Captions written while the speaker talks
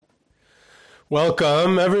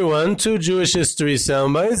Welcome, everyone, to Jewish History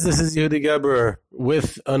Soundbites. This is Yehudi Geberer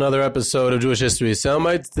with another episode of Jewish History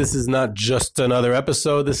Soundbites. This is not just another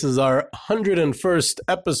episode. This is our 101st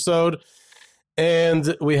episode,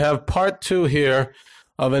 and we have part two here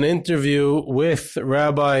of an interview with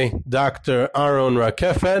Rabbi Dr. Aaron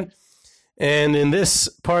Rakeffet. And in this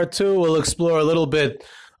part two, we'll explore a little bit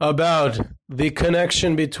about the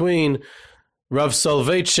connection between Rav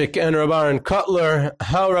Soloveitchik and Rav Aaron Kotler,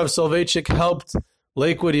 how Rav Soloveitchik helped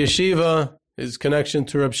Lakewood Yeshiva, his connection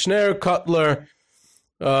to Rav Shneur Kotler,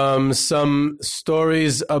 some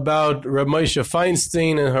stories about Rav Moshe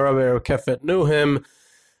Feinstein and how Rabbi Rakeffet knew him,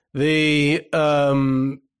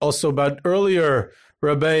 also about earlier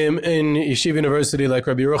Rabbeim in Yeshiva University like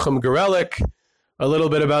Rabbi Yerucham Gorelik, a little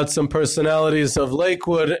bit about some personalities of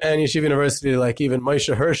Lakewood and Yeshiva University like even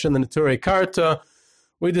Moshe Hirsch and the Neturei Karta.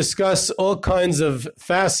 We discuss all kinds of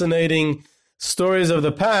fascinating stories of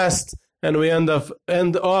the past, and we end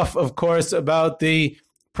off, of course, about the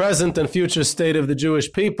present and future state of the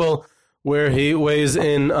Jewish people, where he weighs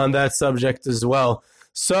in on that subject as well.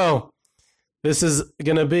 So, this is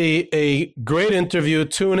going to be a great interview.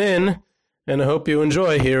 Tune in, and I hope you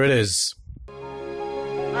enjoy. Here it is.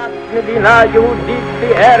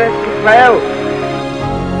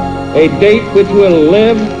 A date which will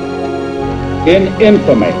live in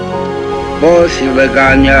infamy. Both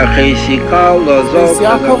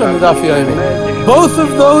of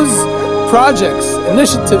those projects,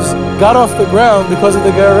 initiatives, got off the ground because of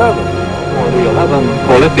the Ger Rebbe. The 11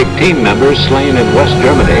 Olympic team members slain in West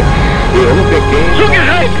Germany. The Olympic Games.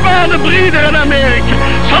 Zugerecht waren Brüder in Amerika.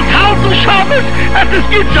 Verkaufen Schabbat at the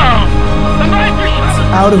Gitter.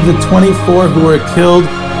 Out of the 24 who were killed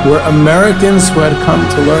were Americans who had come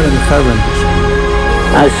to learn in Hebron.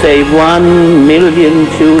 I say 1 million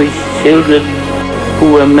Jewish children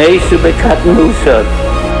who were made to be Katnusot.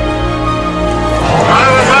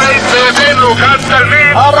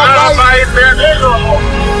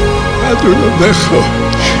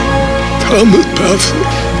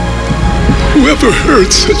 Whoever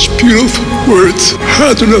heard such beautiful words?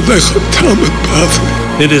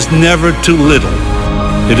 It is never too little,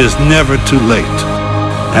 it is never too late,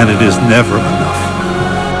 and it is never enough.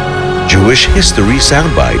 Jewish History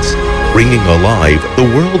Soundbites, bringing alive the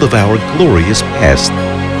world of our glorious past.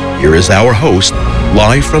 Here is our host,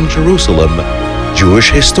 live from Jerusalem,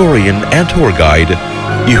 Jewish historian and tour guide,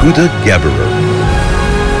 Yehuda Geberer.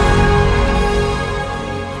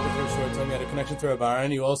 For a short time, you had a connection to Rav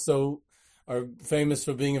Aaron. You also are famous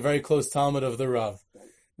for being a very close Talmud of the Rav.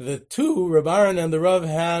 The two, Rav Aaron and the Rav,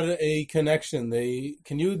 had a connection.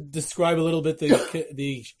 Can you describe a little bit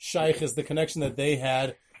the shaykhs, the connection that they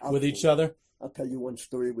had with each other? I'll tell you one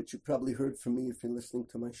story which you probably heard from me if you're listening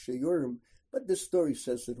to my Sheyurim, but this story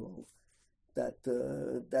says it all. That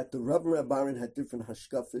the Rav and Rav Aaron had different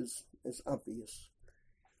hashkafas is obvious,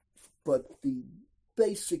 but the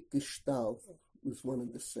basic gestalt was one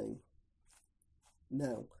and the same.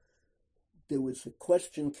 Now, there was a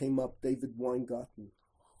question came up. David Weingarten,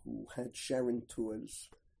 who had Sharon tours,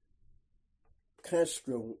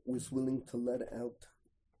 Castro was willing to let out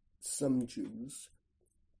some Jews,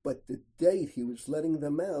 but the date he was letting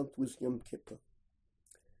them out was Yom Kippur.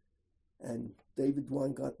 And David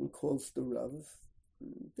Weingarten calls the Rav.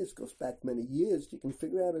 This goes back many years. You can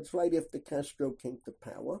figure out it's right after Castro came to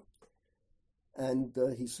power. And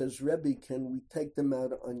he says, Rebbe, can we take them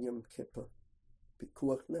out on Yom Kippur?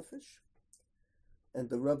 Pikuach Nefesh? And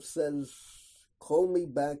the Rav says, call me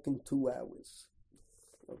back in 2 hours.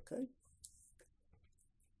 Okay?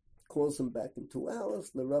 Calls him back in 2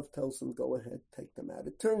 hours. The Rav tells him, go ahead, take them out.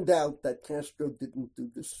 It turned out that Castro didn't do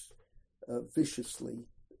this viciously.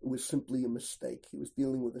 It was simply a mistake. He was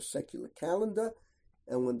dealing with a secular calendar,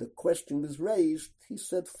 and when the question was raised, he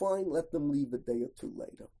said, fine, let them leave a day or two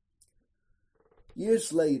later.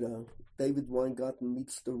 Years later, David Weingarten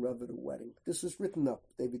meets the Rav at a wedding. This is written up,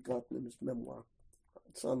 David Garten, in his memoir.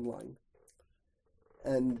 It's online.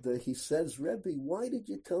 And he says, Rebbe, why did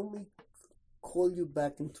you tell me call you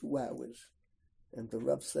back in 2 hours? And the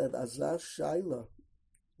Rav said, Azar Shaila,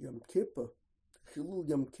 Yom Kippur, Chilul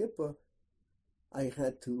Yom Kippur, I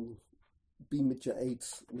had to be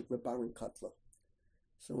Mitja'etz with Reb Aaron Kotler.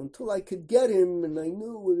 So until I could get him, and I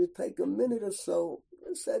knew it would take a minute or so,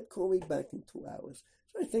 I said, call me back in 2 hours.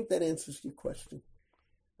 So I think that answers your question.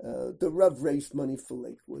 The Rav raised money for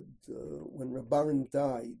Lakewood. When Reb Aaron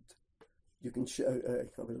died, you can, I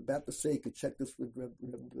was about to say, you could check this with Reb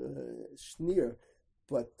Shneur,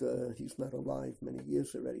 but he's not alive many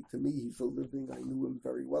years already. To me, he's a living. I knew him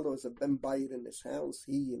very well. There was a Ben Bayit in his house,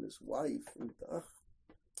 he and his wife,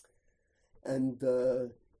 and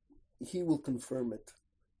he will confirm it.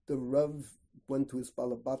 the Rav went to his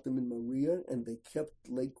Balabatim in Maria, and they kept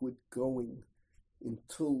Lakewood going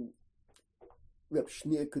until Reb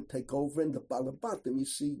Shneer could take over, and the Balabatim, you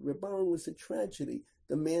see, Reb Aaron was a tragedy.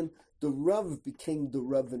 The Rav became the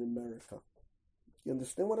Rav in America. You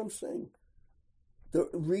understand what I'm saying?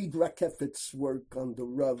 Read Rakefet's work on the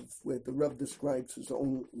Rav, where the Rav describes his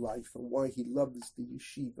own life and why he loves the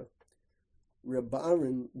yeshiva. Reb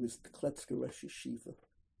Aaron was the Kletzker Rosh Yeshiva.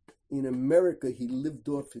 In America, he lived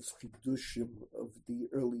off his chidushim of the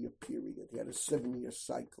earlier period. He had a 7-year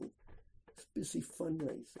cycle. He's busy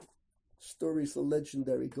fundraising. Stories are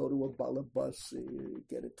legendary. Go to a balabas,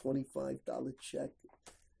 get a $25 check.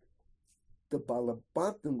 The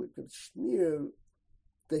Balabatim with the Shneer,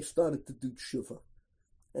 they started to do tshuva.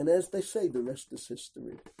 And as they say, the rest is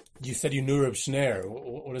history. You said you knew Reb Shneer.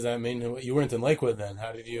 What does that mean? You weren't in Lakewood then.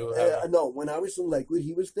 How did you... No, when I was in Lakewood,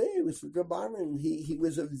 he was there. He was with Reb Aaron. He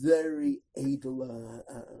was a very edel,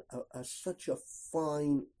 such a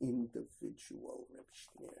fine individual, Reb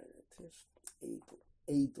Shneer. Just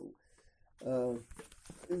edel.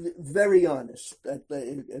 Very honest.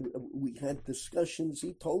 We had discussions.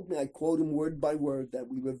 He told me, I quote him word by word, that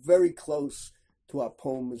we were very close to our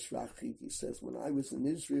poem Mizrahi. He says, when I was in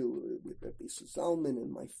Israel with Rabbi Zalman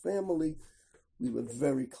and my family, we were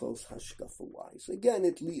very close hashkafa-wise. Again,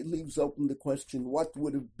 it leaves open the question, what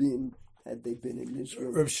would have been had they been in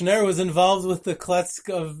Israel? Reb Shneer was involved with the Kletzk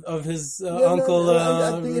of his uncle.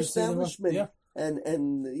 At the establishment. Yeah.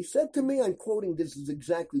 And he said to me, I'm quoting, this is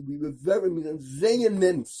exactly, we were very,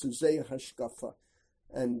 Zayamins, Zay Hashkafa,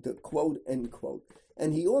 and quote, end quote.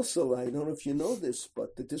 And he also, I don't know if you know this,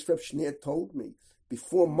 but this Reb Shneer told me,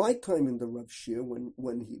 before my time in the Rav Shir, when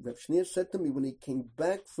Reb Shneer said to me, when he came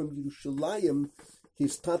back from Yerushalayim,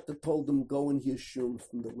 his Tata told him, go and hear Shurim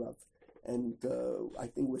from the Rav. And I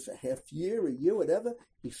think it was a year, whatever,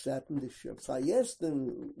 he sat in the Shir. So I asked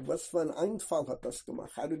him, was für ein Einfall hat das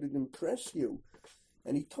gemacht? How did it impress you?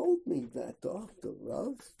 And he told me that, the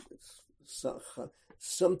Rav, it's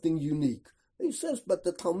something unique. He says, but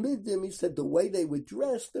the Talmidim, he said, the way they were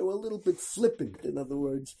dressed, they were a little bit flippant. In other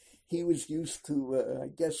words, he was used to, I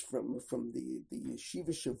guess, from the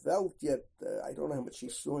Yeshiva Welt, yet I don't know how much he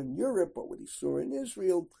saw in Europe, but what he saw in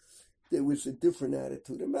Israel, there was a different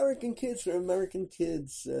attitude. American kids are American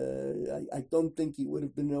kids. I don't think he would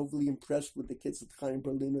have been overly impressed with the kids at Chaim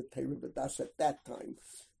Berlin or Torah Vodaas at that time,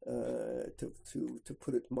 to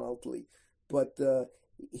put it mildly. But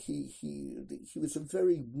he was a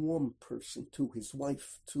very warm person too. His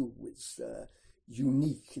wife too was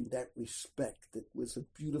unique in that respect. It was a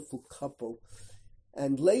beautiful couple.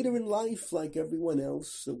 And later in life, like everyone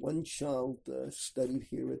else, one child studied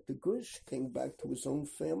here at the Gush, came back to his own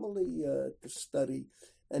family to study,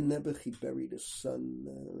 and never he buried his son,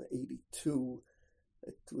 82.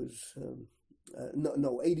 It was,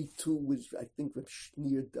 82 was, I think Reb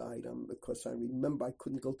Shneer died, because I remember I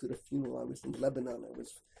couldn't go to the funeral. I was in Lebanon. I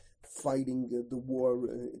was fighting the war,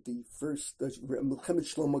 the first, Milchemet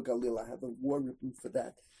Shlomo Galil. I have a war ribbon for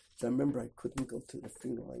that. So I remember I couldn't go to the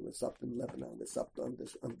funeral. I was up in Lebanon. I was up on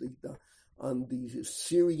the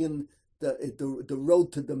Syrian, the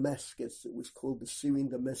road to Damascus. It was called the Syrian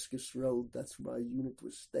Damascus Road. That's where our unit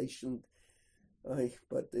was stationed.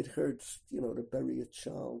 But it hurts, to bury a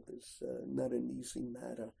child is not an easy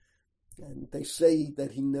matter. And they say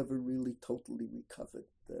that he never really totally recovered.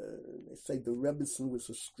 They say the Rebbetzin was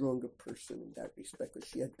a stronger person in that respect, because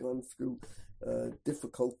she had gone through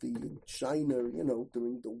difficulty in China,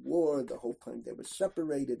 during the war. The whole time they were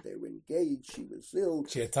separated, they were engaged, she was ill.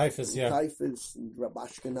 She had typhus, yeah. Typhus, and Rabbi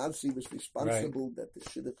Ashkenazi was responsible that the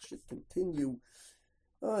shidduch should continue.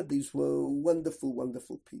 These were wonderful,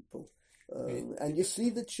 wonderful people. And you see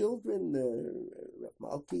the children,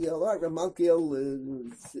 Reb Malkiel,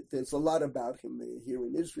 there's a lot about him here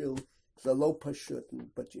in Israel. He's a lo pashut,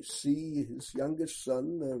 but you see his youngest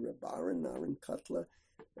son, Reb Aaron Kotler,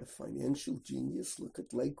 a financial genius. Look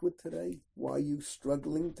at Lakewood today. Why are you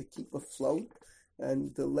struggling to keep afloat?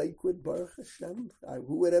 And the Lakewood, Baruch Hashem,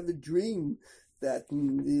 who would ever dream that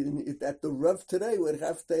the Rav today would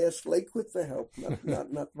have to ask Lakewood for help,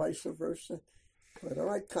 not vice versa. But all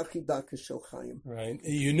right, Kachidaka Shel Chaim. Right.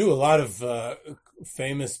 You knew a lot of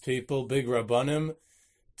famous people, big Rabbanim.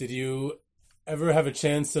 Did you ever have a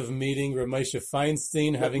chance of meeting Rav Moshe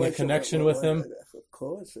Feinstein, having a connection with him? Of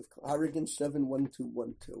course. Oregon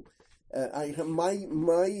 71212. My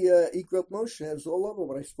Igrot Moshe has all over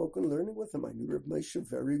what I spoke and learning with him. I knew Rav Moshe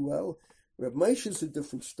very well. Rav Moshe is a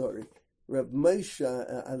different story. Rav Moshe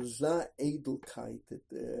Azah Edelkeit.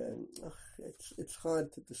 It's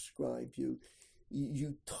hard to describe you.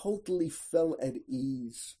 You totally fell at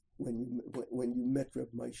ease when you met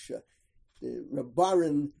Reb Moshe. Reb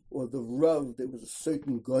Baron or the Rav, there was a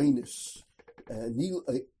certain goyness,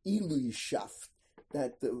 Ilui-shaft,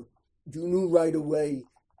 that you knew right away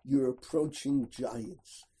you're approaching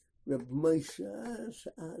giants. Reb Moshe as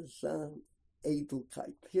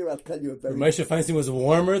Edelkeit. Here I'll tell you a very... Moshe Feinstein was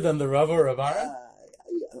warmer than the Rav or Rav Aaron?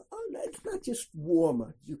 It's not just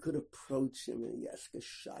warmer. You could approach him and ask a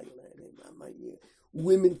shaila.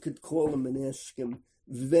 Women could call him and ask him,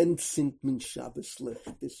 "When sind min Shabbos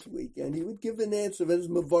licht this week?" And he would give an answer, "When's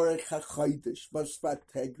Mavarech HaChodesh? Was vat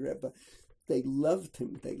Tag Rebbe?" They loved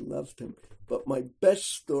him. But my best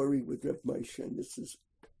story with Reb Moshe, and this is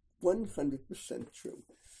 100% true,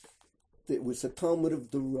 there was a Talmud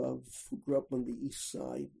of the Rav who grew up on the east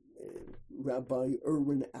side, Rabbi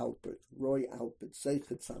Roy Alpert,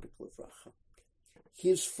 Zeichet Tzadik Levracha.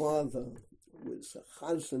 His father was a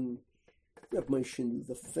chazan. Reb Moshe knew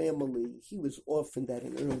the family. He was orphaned at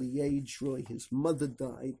an early age. Roy, his mother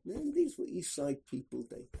died. And these were east side people.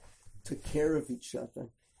 They took care of each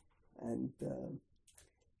other. And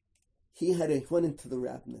he went into the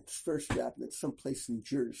rabbinate, first rabbinate, someplace in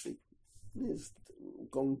Jersey. It's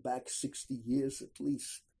going back 60 years at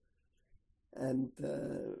least. And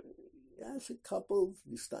as a couple,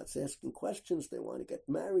 he starts asking questions. They want to get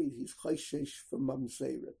married. He's chayshesh for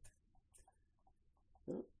mamzeret.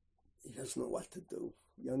 He doesn't know what to do.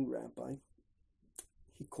 Young rabbi.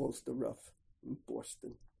 He calls the Rav in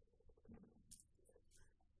Boston.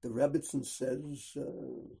 The Rebbitzin says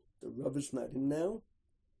the Rav is not in now.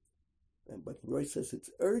 But Roy says it's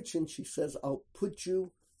urgent. She says, "I'll put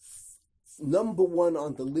you number one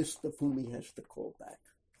on the list of whom he has to call back."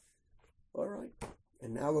 All right.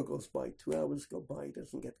 An hour goes by, 2 hours go by, he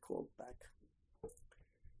doesn't get called back.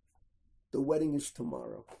 The wedding is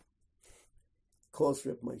tomorrow. Calls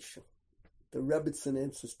Reb Moshe. The Rebbitzin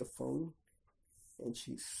answers the phone, and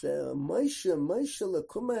she says, Moshe,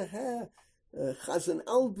 lekuma ha, Chazan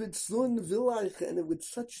Albert Zun Villaich, and with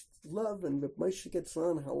such love, and Reb Moshe gets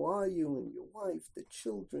on, "How are you, and your wife, the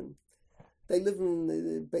children?" They live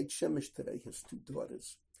in Beit Shemesh today, his 2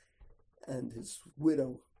 daughters, and his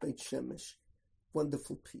widow, Beit Shemesh.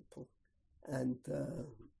 Wonderful people. And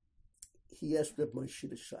he asked Reb Moshe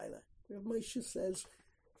the shaila. Reb Moshe says,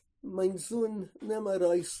 "Mein Sohn, nema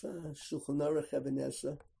reisa, Shulchan Aruch Even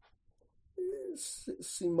HaEzer,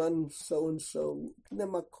 Siman so-and-so,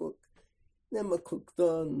 nema cook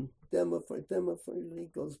done, dema for, he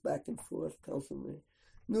goes back and forth, tells him,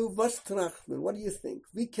 "Nu, was trachten, what do you think?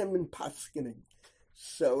 We can in Paskining."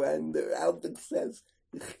 So, and Albert says,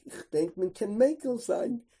 "Ich denk, man can Mekel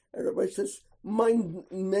sein." And Rabbi says, "Mein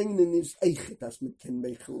meinen is eichet, dass man can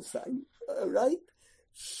Mekel sein." All right?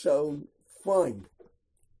 So, fine.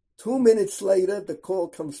 2 minutes later, the call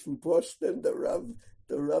comes from Boston. The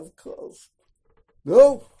Rav calls.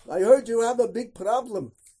 "No, I heard you have a big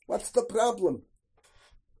problem. What's the problem?"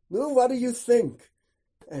 "No, what do you think?"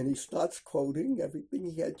 And he starts quoting everything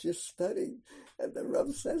he had just studied. And the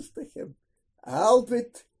Rav says to him,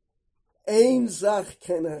 "Albert, ein Sach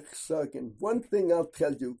kann ich sagen. One thing I'll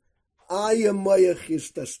tell you. Ayamayach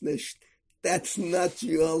is das nicht. That's not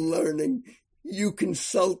your learning. You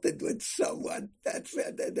consulted with someone."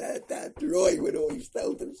 That Roy would always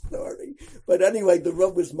tell the story. But anyway, the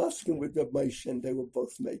Rav was masking with Reb Moshe, and they were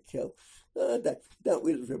both Mekel. That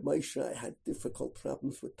was Reb Moshe. I had difficult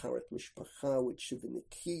problems with Tarat Mishpacha, with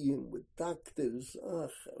Shivanekiyim, with doctors.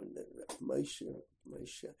 And Reb Moshe.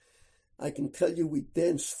 I can tell you we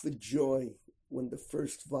danced for joy when the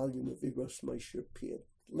first volume of Igros Moshe appeared,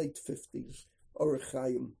 late 50s, Orach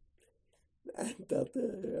Chaim. And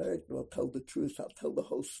I'll tell the truth, I'll tell the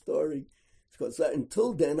whole story. Because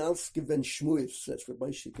until then, I'll give an Shmuis, that's Reb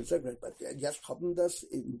Moshe gesagt, but yes, haben das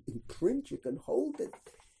in print, you can hold it.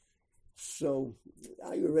 So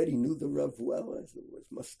I already knew the Rav well.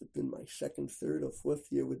 It must have been my 2nd, 3rd, or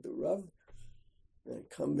 4th year with the Rav. And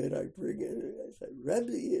I come in, I bring in, I said,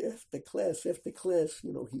 "Rebbe, after class,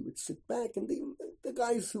 he would sit back, and the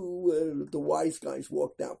guys who, the wise guys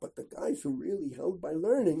walked out, but the guys who really held by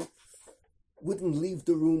learning wouldn't leave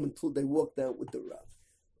the room until they walked out with the Rav.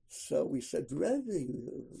 So we said, "Rebbe,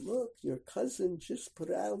 look, your cousin just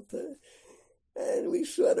put out," and we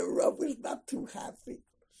saw the Rav was not too happy.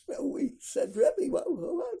 So we said, "Rebbe,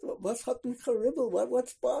 what's happening,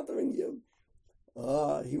 what's bothering you?"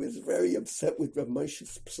 He was very upset with Rav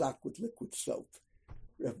Moshe's psak with liquid soap.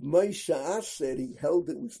 Rav Moshe said he held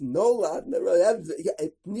it was nolad.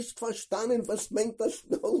 Nicht verstanden, was meint das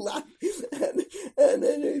nolad? And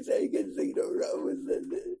then he said, "You can see the Rav."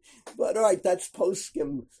 But all right, that's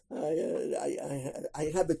poskim. I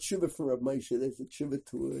have a tshuva from Rav Moshe. There's a tshuva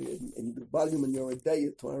in the volume in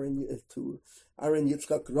Yoredeya to Aaron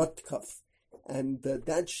Yitzchak Rotkov. And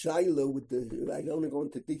that Shiloh with I don't want to go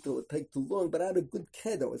into detail, it would take too long, but I had a good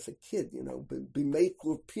kid. I was a kid, be make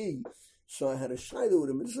or pee. So I had a Shiloh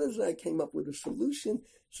with him. And so I came up with a solution.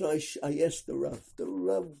 So I asked the Rav. The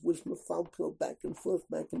Rav was mafalpil back and forth.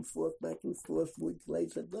 Week later,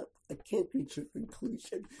 said, look, I can't reach a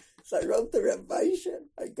conclusion. So I wrote the Rav Moshe.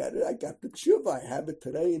 I got it. I got the tshuva. I have it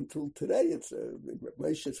today until today. It's Rav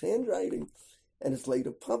Moshe's handwriting, and it's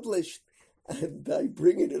later published. And I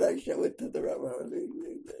bring it and I show it to the Rav.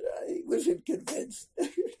 I wasn't convinced.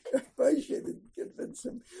 Rav Moshe didn't convince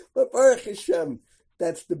him. But Baruch Hashem,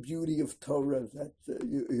 that's the beauty of Torah. That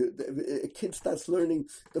a kid starts learning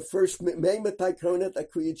the first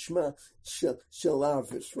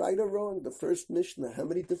Shalavis, right or wrong. The first Mishnah. How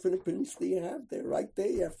many different opinions do you have there? Right there,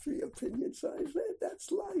 you have 3 opinions. So I said,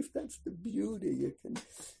 that's life. That's the beauty. You can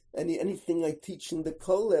anything I teach in the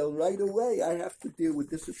Kollel right away. I have to deal with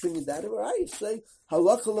this opinion, that. Or I say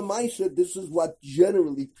halacha l'maisa. This is what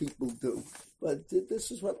generally people do. But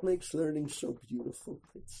this is what makes learning so beautiful.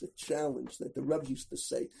 It's a challenge that the Rav used to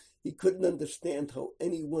say. He couldn't understand how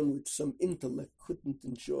anyone with some intellect couldn't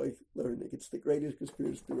enjoy learning. It's the greatest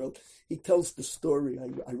conspiracy in the world. He tells the story.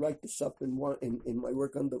 I write this up in my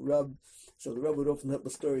work on the Rav. So the Rav would often have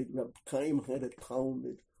the story. Rav Chaim had a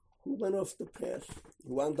Talmud who went off the path.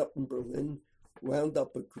 He wound up in Berlin, wound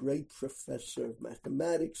up a great professor of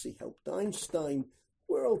mathematics. He helped Einstein,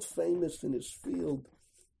 world famous in his field.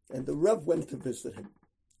 And the Rav went to visit him.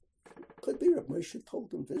 Could be Rav Moshe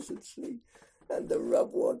told him, visit, see. And the Rav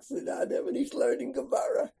walks in on him and he's learning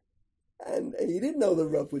Gemara. And he didn't know the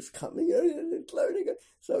Rav was coming. He's learning it.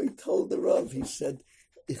 So he told the Rav, he said,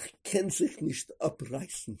 Ich kann sich nicht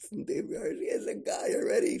abreißen von dem. Here's a guy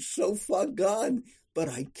already so far gone, but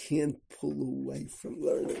I can't pull away from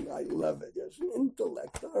learning. I love it. There's an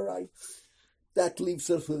intellect. All right. That leaves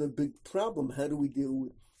us with a big problem. How do we deal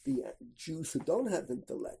with the Jews who don't have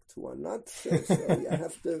intellect, who are not so you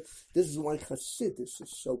have to. This is why Hasidus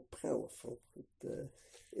is so powerful.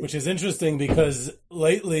 Which is interesting because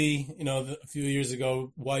lately, a few years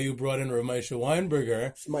ago, YU brought in Rav Moshe Weinberger.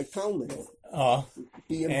 It's my Talmud.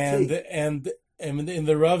 And in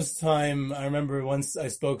the Rav's time, I remember once I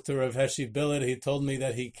spoke to Rav Heshi Billet. He told me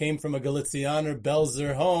that he came from a Galicianer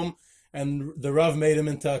Belzer home, and the Rav made him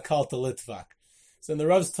into a Kalta Litvak. So in the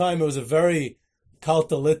Rav's time, it was a very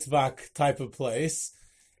Kalta Litvak type of place,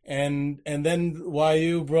 and then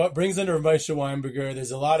YU brings in Rav Moshe Weinberger.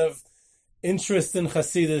 There's a lot of interest in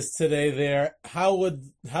Hasidus today there. How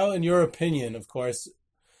in your opinion, of course,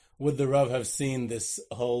 would the Rav have seen this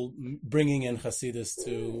whole bringing in Hasidus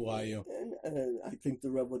to YU? I think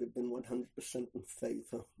the Rav would have been 100% in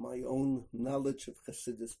favor. My own knowledge of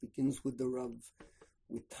Hasidus begins with the Rav,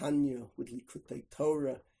 with Tanya, with Likutei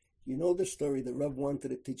Torah. You know the story. The Rav wanted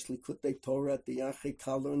to teach Likutei Torah at the Yache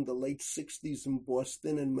Kala in the late 60s in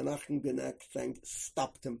Boston, and Menachem Ben Akhtang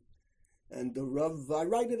stopped him. And the Rav, I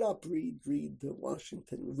write it up, read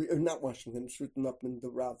Washington, or not Washington, it's written up in the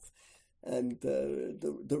Rav. And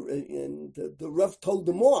the Rav told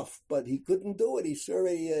him off, but he couldn't do it. He said,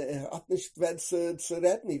 he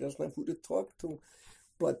doesn't have who to talk to.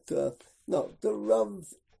 But no, the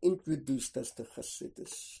Rav introduced us to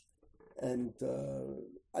Hasidus. And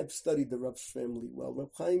I've studied the Rav's family well.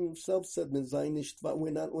 Rav Chaim himself said,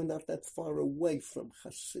 we're not that far away from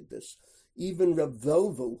Hasidus. Even Rav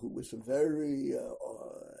Velvel, who was a very,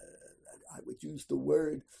 I would use the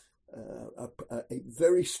word, a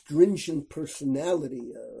very stringent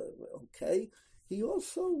personality, okay? He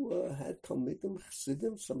also had Talmidim,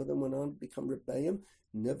 Chassidim. Some of them went on to become Rebbeim,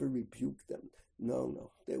 never rebuked them.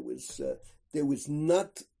 No. There was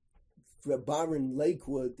not, for Bar in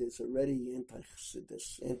Lakewood, there's already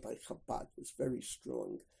anti-Chassidus, anti-Chabad was very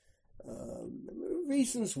strong.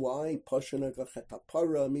 Reasons why,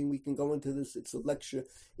 I mean, we can go into this. It's a lecture.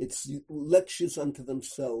 It's lectures unto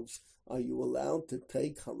themselves. Are you allowed to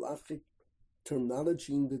take halachic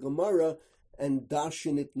terminology in the Gemara and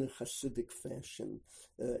dashen it in a Hasidic fashion?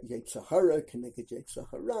 Yetzahara, Keneged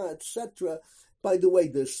Yetzahara, etc. By the way,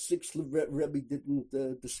 the sixth Rebbe didn't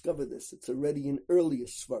discover this. It's already in earlier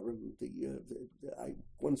Svarim. I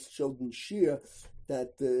once showed in Shir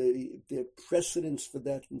that there are precedents for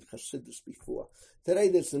that in Hasidus before. Today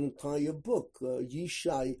there's an entire book,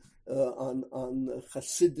 Yishai, on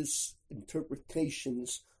Hasidus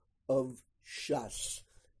interpretations of Shas.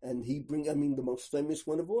 And he the most famous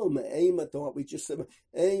one of all, what we just said,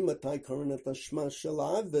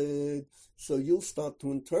 so you'll start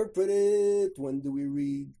to interpret it. When do we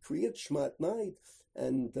read Kriyat Shema at night?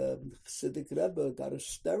 And Chassidic Rebbe got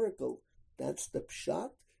hysterical. That's the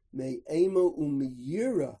pshat. Me'ema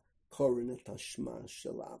u'miyira korin et hashma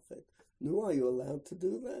shalavet. No, are you allowed to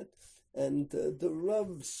do that? And the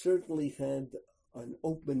Rav certainly had an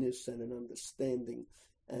openness and an understanding.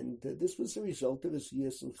 And this was a result of his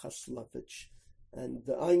years in Chaslovich. And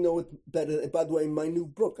I know it better. By the way, in my new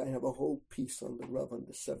book, I have a whole piece on the Rav on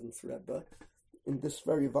the Seventh Rebbe in this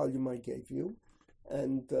very volume I gave you.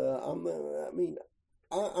 And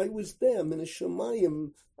I was there. I'm in a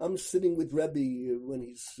Shemayim. I'm sitting with Rebbe when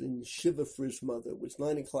he's in Shiva for his mother. It was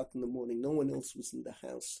 9 o'clock in the morning. No one else was in the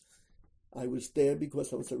house. I was there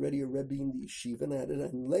because I was already a Rebbe in the yeshiva,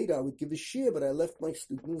 and later I would give a shiur, but I left my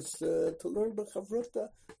students to learn B'chavruta.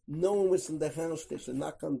 No one was in the house. There's a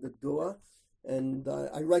knock on the door, and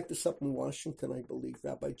I write this up in Washington, I believe.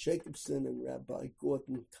 Rabbi Jacobson and Rabbi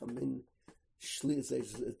Gordon come in.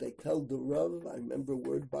 They tell the Rav, I remember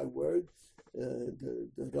word by word, the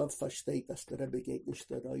Rav versteht, dass der Rebbe geht nicht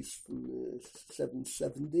raus from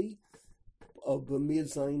 770, aber mir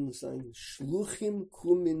sein Schluchim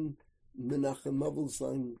kommen Menachem Avel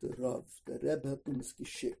sein der Rav. Der Rebbe hat uns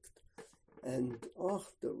geschickt. And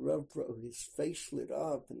the Rav, his face lit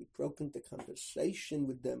up and he broke into conversation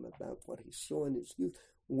with them about what he saw in his youth.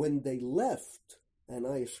 When they left and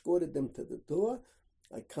I escorted them to the door,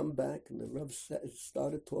 I come back and the Rav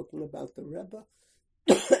started talking about the Rebbe.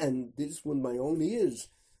 And this, with my own ears,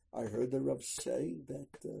 I heard the Rav say that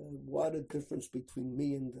what a difference between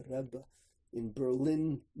me and the Rebbe. In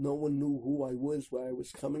Berlin, no one knew who I was, where I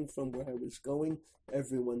was coming from, where I was going.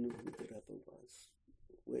 Everyone knew who the Rebbe was,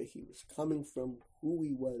 where he was coming from, who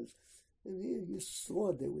he was. And you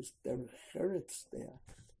saw there was Heretz there.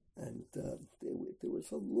 And there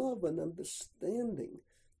was a love and understanding.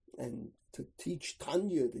 And to teach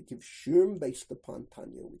Tanya, to give shiurim based upon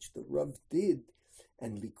Tanya, which the Rav did,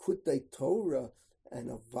 and Likutei Torah and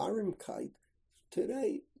Avarimkeit.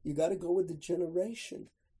 Today, you got to go with the generation.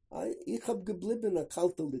 Ich hab geblieben a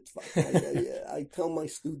kalte Litvak. I tell my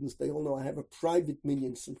students, they all know I have a private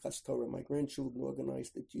minyan Simchas Torah. My grandchildren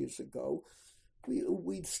organized it years ago.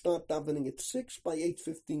 We'd start davening at 6. By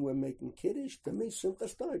 8:15, we're making Kiddush. To me,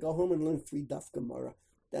 Simchas Torah, go home and learn 3 Daf Gemara.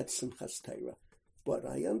 That's Simchas Torah. But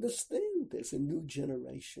I understand there's a new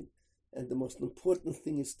generation. And the most important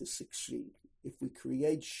thing is to succeed. If we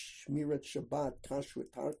create Shmirat Shabbat,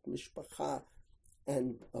 Kashrut, Hark, Mishpacha,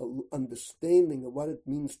 and an understanding of what it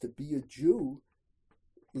means to be a Jew,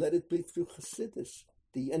 let it be through Chassidus.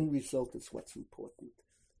 The end result is what's important.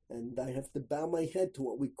 And I have to bow my head to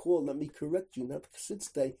what we call, let me correct you, not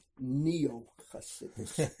Chassidus Day,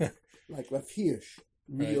 Neo-Chassidus. Like Rav Hirsch,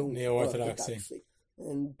 Neo-Orthodoxy.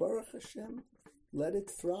 And Baruch Hashem, let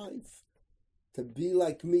it thrive. To be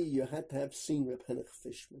like me, you had to have seen Reb Henoch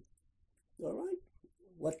Fishman. All right,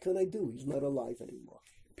 what can I do? He's not alive anymore.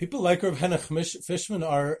 People like Reb Henoch Fishman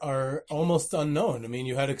are almost unknown. I mean,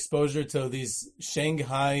 you had exposure to these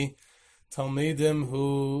Shanghai Talmidim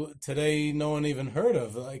who today no one even heard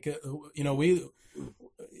of. Like, we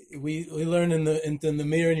learn in the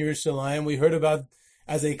Mir in Yerushalayim. We heard about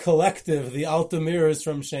as a collective the Alta Miras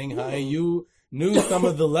from Shanghai. You knew some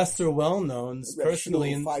of the lesser well-knowns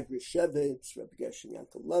personally. Reb Rishevitz, Reb Gershon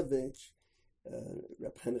Yankelovich,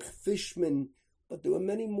 Reb Henoch Fishman, but there were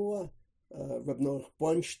many more. Reb Noach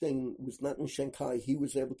Bornstein was not in Shanghai. He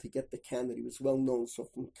was able to get to Canada. He was well known. So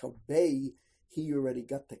from Kobe, he already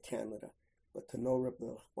got to Canada. But to know Reb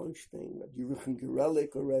Noach Bornstein, Reb Yerucham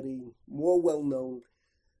Gerelik already, more well known.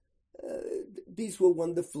 These were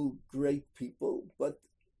wonderful, great people. But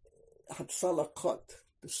Hatzalakot,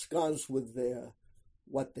 the scars were there,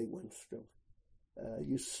 what they went through.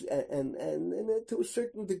 And to a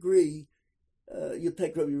certain degree, you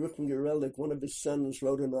take Rabbi Yerucham Gerelik, one of his sons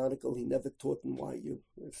wrote an article he never taught in YU.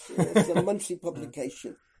 It's a monthly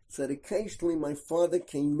publication. Said occasionally my father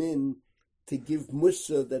came in to give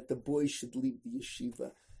mussar that the boys should leave the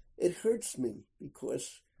yeshiva. It hurts me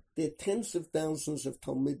because there are tens of thousands of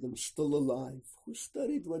Talmidim still alive who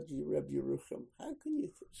studied what Rabbi Yerucham. How can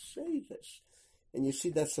you say this? And you see,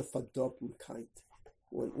 that's a Verdorbenkeit.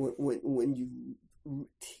 When you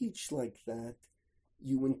teach like that,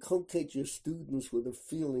 you inculcate your students with a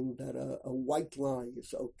feeling that a white lie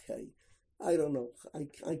is okay. I don't know.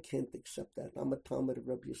 I can't accept that. I'm a Talmid of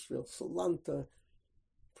Rabbi Yisrael Salanta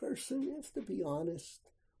person. You have to be honest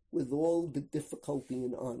with all the difficulty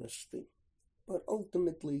in honesty. But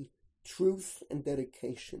ultimately, truth and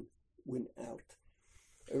dedication win out.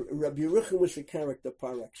 Rabbi Yerucham was a character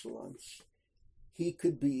par excellence. He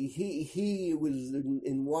could be, he was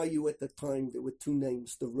in YU at the time. There were 2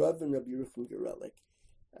 names, the Rav and Rabbi Yerucham Gerelik.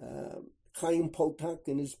 Chaim Poltak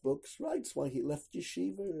in his books writes why he left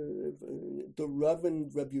yeshiva. The Rav and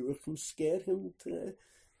Rabbi Yerucham scared him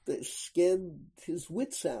scared his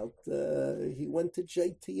wits out. He went to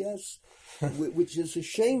JTS, which is a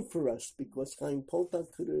shame for us because Chaim Poltach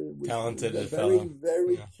was talented,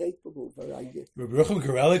 very capable. Rabbi Yerucham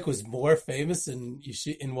Gerelik was more famous in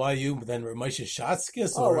YU than Moshe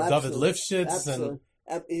Schatzkis or David Lifshitz.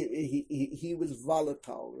 He was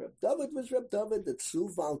volatile. Reb David was Reb David. The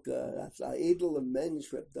Tzuvalka, that's Edel and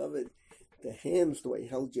Mensch. Reb David, the hands, the way he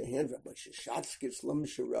held your hand. Reb Moshe Schatzkis, Lam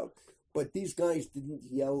Sharov. But these guys didn't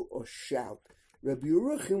yell or shout. Rabbi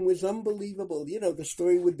Yerucham was unbelievable. You know, the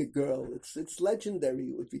story with the girl, it's legendary.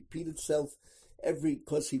 It would repeat itself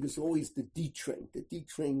because he was always the D train. The D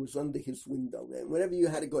train was under his window. And whenever you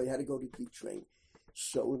had to go to D train.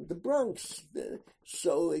 So in the Bronx,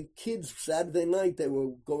 kids, Saturday night, they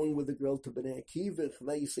were going with a girl to Bnei Akiva.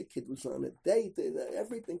 The kid was on a date,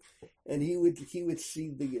 everything. And he would see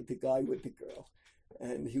the guy with the girl.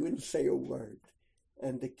 And he wouldn't say a word.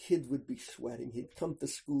 And the kid would be sweating. He'd come to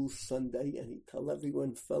school Sunday and he'd tell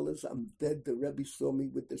everyone, fellas, I'm dead. The Rebbe saw me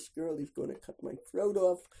with this girl. He's going to cut my throat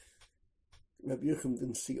off. Rabbi Yerucham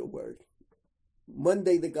didn't see a word.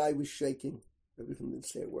 Monday, the guy was shaking. Rabbi Yerucham didn't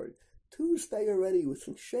say a word. Tuesday already was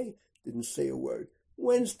in shape. Didn't say a word.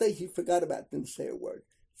 Wednesday, he forgot about it. Didn't say a word.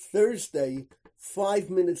 Thursday, 5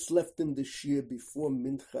 minutes left in the shir before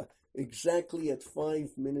Mincha. Exactly at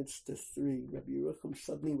 5 minutes to 3, Rabbi Yerucham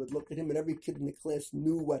suddenly would look at him, and every kid in the class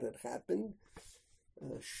knew what had happened.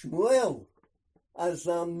 Shmuel,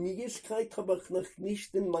 Nigiskeit habe ich noch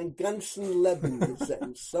nicht in mein ganzen Leben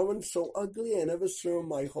gesehen. Someone so ugly I never saw in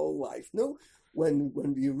my whole life. No, when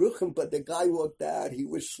Yerucham, but the guy walked out, he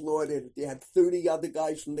was slaughtered. They had 30 other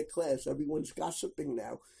guys in the class. Everyone's gossiping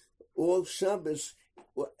now. All Shabbos,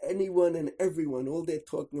 anyone and everyone, all they're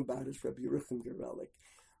talking about is Rabbi Yerucham Gerelik.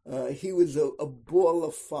 He was a ball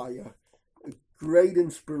of fire, a great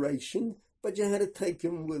inspiration, but you had to take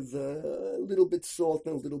him with a little bit salt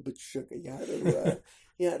and a little bit sugar. You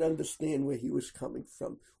had to understand where he was coming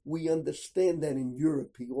from. We understand that in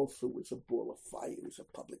Europe he also was a ball of fire. He was a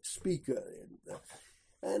public speaker,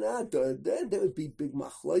 and there would be big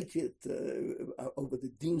machloket over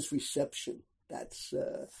the dean's reception. That's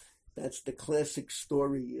the classic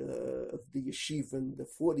story of the yeshiva in the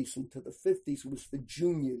 40s into the 50s. It was for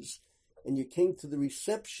juniors. And you came to the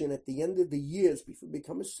reception at the end of the years before you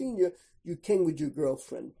become a senior. You came with your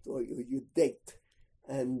girlfriend or your date.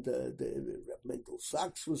 And the Mendel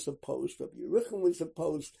Sachs was opposed, Rabbi Yerucham was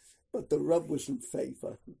opposed, but the Rav was in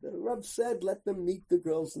favor. The Rav said, let them meet the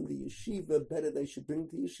girls in the yeshiva. Better they should bring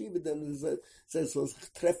to yeshiva than says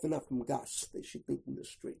treffen auf dem Gas. They should meet in the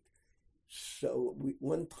street. So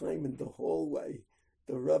one time in the hallway,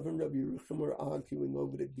 the Rav and Rabbi Yerucham were arguing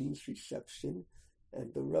over the dean's reception,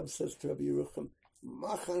 and the Rav says to Rabbi Yerucham,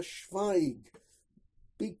 Macha schweig,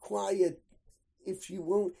 be quiet, if you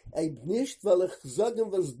won't, nicht, weil ich sagen,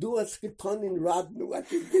 was du hast getan in Radno, what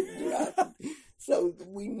you did in Radno. So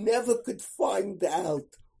we never could find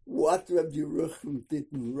out what Rabbi Yerucham did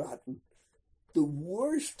in Radno. The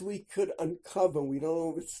worst we could uncover, we don't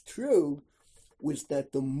know if it's true, was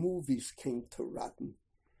that the movies came to Radin.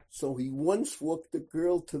 So he once walked a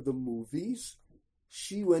girl to the movies.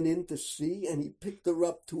 She went in to see, and he picked her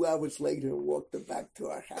up 2 hours later and walked her back to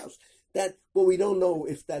our house. We don't know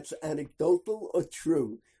if that's anecdotal or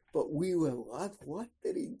true. But we were, what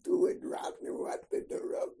did he do in Radin? What did the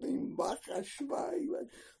Rav mean?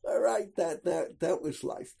 All right, that was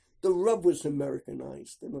life. The Rav was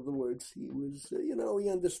Americanized. In other words, he was, he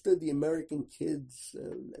understood the American kids,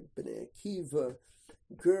 Bnei Akiva,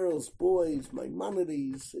 girls, boys,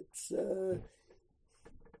 Maimonides.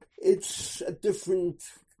 It's a different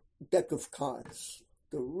deck of cards.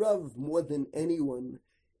 The Rav, more than anyone,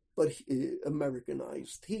 but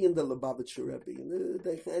Americanized. He and the Lubavitcher Rebbe,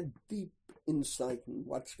 they had deep insight in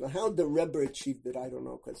how the Rebbe achieved it. I don't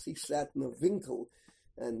know, because he sat in a Winkel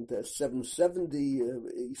and 770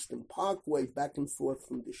 Eastern Parkway, back and forth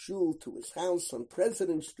from the shul to his house on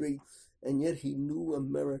President Street, and yet he knew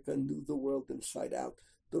America, knew the world inside out.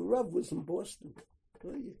 The Rav was in Boston.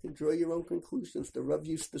 Well, you can draw your own conclusions. The Rav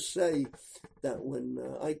used to say that when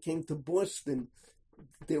I came to Boston,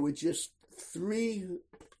 there were just 3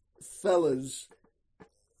 fellas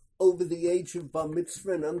over the age of Bar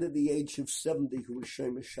Mitzvah and under the age of 70 who were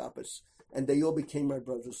Shemesh Shabbos, and they all became my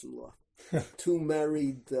brothers-in-law. 2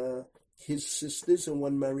 married his sisters, and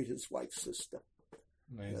 1 married his wife's sister.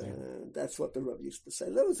 Amazing. That's what the Rav used to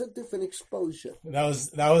say. That was a different exposure. That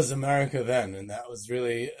was America then, and that was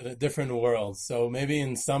really a different world. So maybe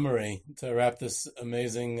in summary, to wrap this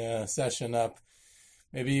amazing session up,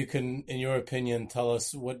 maybe you can, in your opinion, tell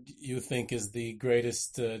us what you think is the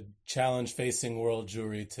greatest challenge facing world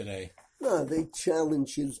Jewry today. No, they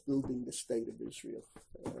challenge his building the state of Israel.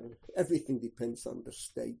 Everything depends on the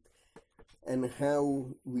state and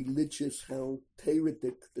how religious, how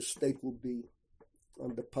Tairidic the state will be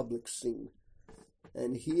on the public scene.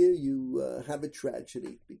 And here you have a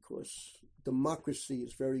tragedy because democracy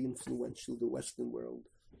is very influential in the Western world.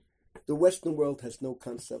 The Western world has no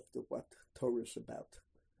concept of what Torah is about.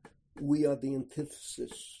 We are the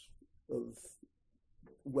antithesis of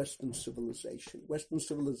Western civilization. Western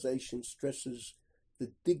civilization stresses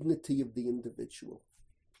the dignity of the individual.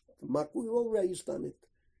 We were all raised on it.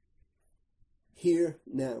 Here,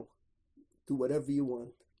 now, do whatever you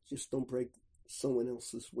want. Just don't break someone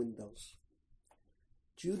else's windows.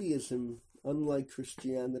 Judaism, unlike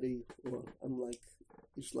Christianity or unlike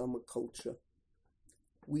Islamic culture,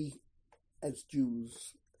 we as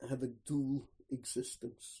Jews have a dual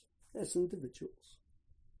existence as individuals.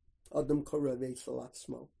 Adam Korav Salat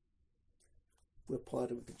Smo. We're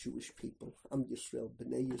part of the Jewish people. Am Yisrael,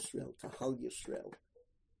 B'nai Yisrael, Kahal Yisrael.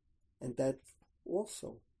 And that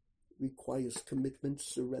also requires commitment,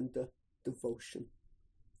 surrender, devotion.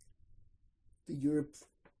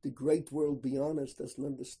 The great world beyond us doesn't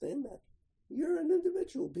understand that. You're an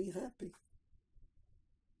individual, be happy.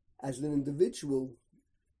 As an individual,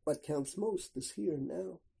 what counts most is here and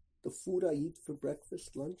now. The food I eat for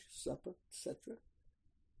breakfast, lunch, supper, etc.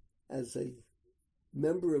 As a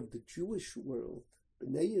member of the Jewish world,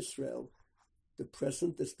 B'nai Yisrael, the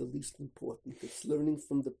present is the least important. It's learning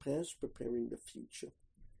from the past, preparing the future.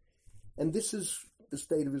 And this is the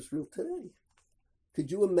state of Israel today. Could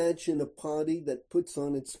you imagine a party that puts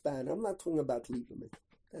on its banner? I'm not talking about Lieberman.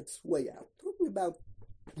 That's way out. I'm talking about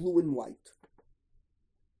blue and white.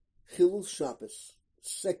 Chilul Shabbos,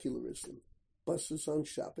 secularism, buses on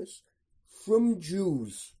Shabbos, from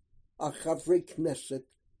Jews, Achavre Knesset,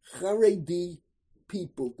 Haredi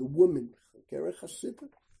people, the women, Gerech Hasidah,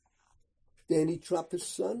 Danny Trapper's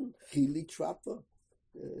son, Chili Trapper,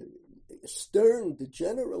 Stern, the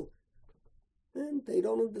general, and they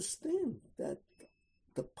don't understand that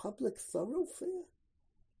the public thoroughfare,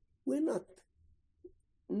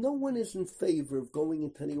 no one is in favor of going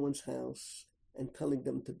into anyone's house and telling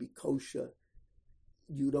them to be kosher.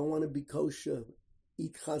 You don't want to be kosher,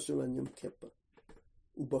 eat chazer on Yom Kippur.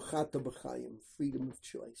 Ubachata b'chayim, freedom of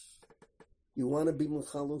choice. You want to be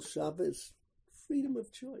Mechalel Shabbos, freedom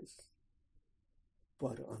of choice.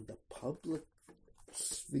 But on the public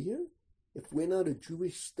sphere, if we're not a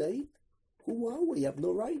Jewish state, who are we? We have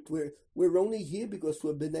no right. We're only here because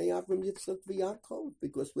we're B'nai Avram, Yitzchak, v'Yaakov,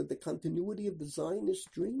 because we're the continuity of the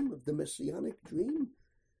Zionist dream, of the Messianic dream.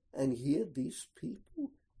 And here, these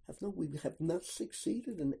people we have not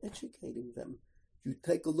succeeded in educating them. You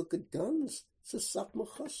take a look at guns, it's a Satmar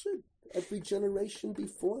Chassid. Every generation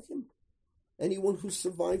before him. Anyone who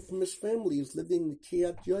survived from his family is living in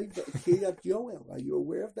Kiryat Yoel. Are you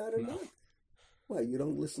aware of that or not? Why, you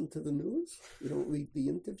don't listen to the news? You don't read the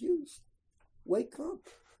interviews? Wake up.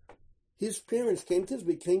 His parents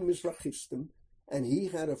became Mizrachistim, and he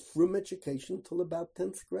had a frum education till about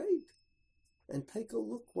 10th grade. And take a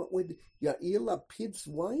look Yair Lapid's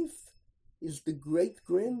wife is the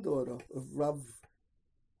great-granddaughter of Rav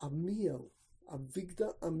Amiel,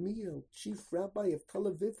 Avigdor Amiel, chief rabbi of Tel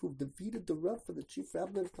Aviv, who defeated the Rav for the chief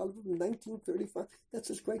rabbi of Tel Aviv in 1935. That's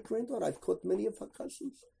his great-granddaughter. I've caught many of her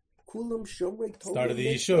cousins. Kulam Shomrei started the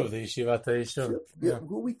Yeshivat Yeshiv. Yeah.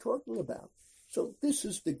 Who are we talking about? So this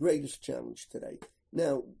is the greatest challenge today.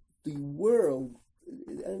 Now, the world,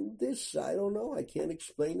 and this, I don't know, I can't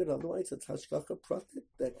explain it otherwise, it's Hashgacha Pratit,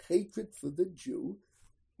 that hatred for the Jew,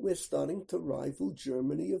 we're starting to rival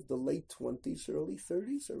Germany of the late 20s, early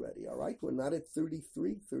 30s already, all right? We're not at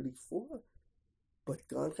 33, 34. But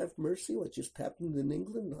God have mercy, what just happened in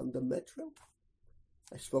England on the metro.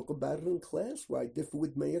 I spoke about it in class where I differ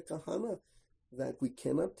with Meir Kahana that we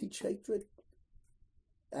cannot teach hatred.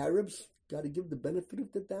 Arabs got to give the benefit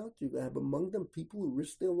of the doubt. You have among them people who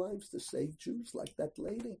risk their lives to save Jews, like that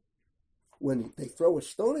lady. When they throw a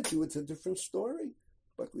stone at you, it's a different story.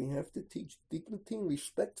 But we have to teach dignity and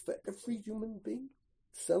respect for every human being.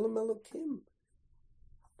 Selam Elokim.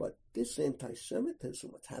 But this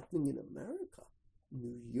anti-Semitism, what's happening in America,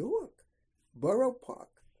 New York, Borough Park,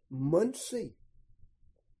 Muncie,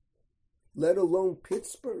 let alone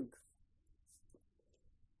Pittsburgh,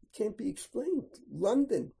 it can't be explained.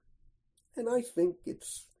 London. And I think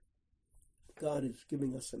God is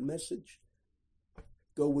giving us a message.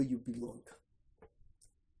 Go where you belong.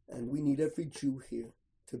 And we need every Jew here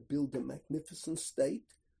to build a magnificent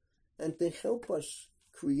state and to help us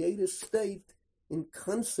create a state in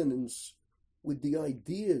consonance with the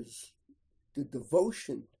ideas, the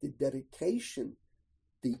devotion, the dedication,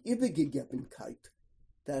 the Übergegebenkeit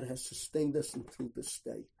that has sustained us until this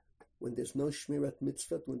day. When there's no Shmirat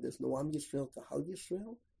Mitzvot, when there's no Am Yisrael, Kahal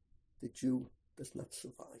Yisrael, the Jew does not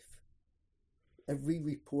survive. Every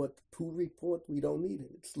report, pool report, we don't need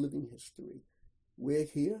it. It's living history. We're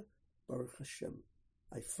here, Baruch Hashem.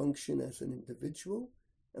 I function as an individual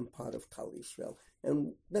and part of Klal Yisrael.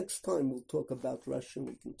 And next time we'll talk about Russia, and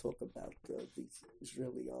we can talk about the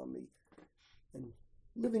Israeli army and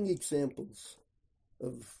living examples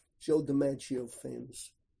of Joe DiMaggio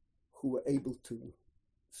fans who were able to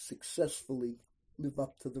successfully live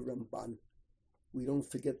up to the Ramban. We don't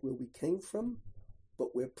forget where we came from,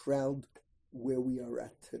 but we're proud where we are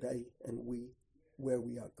at today and where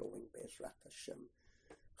we are going. Be'ezrat Hashem.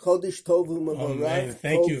 Chodesh Tov u'Mevorach.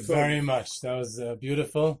 Thank you very much. That was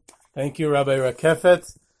beautiful. Thank you, Rabbi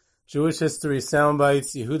Rakefet. Jewish History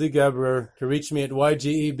Soundbites, Yehudi Gebrer. To reach me at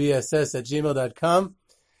ygebss@gmail.com.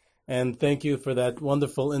 And thank you for that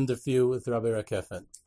wonderful interview with Rabbi Rakefet.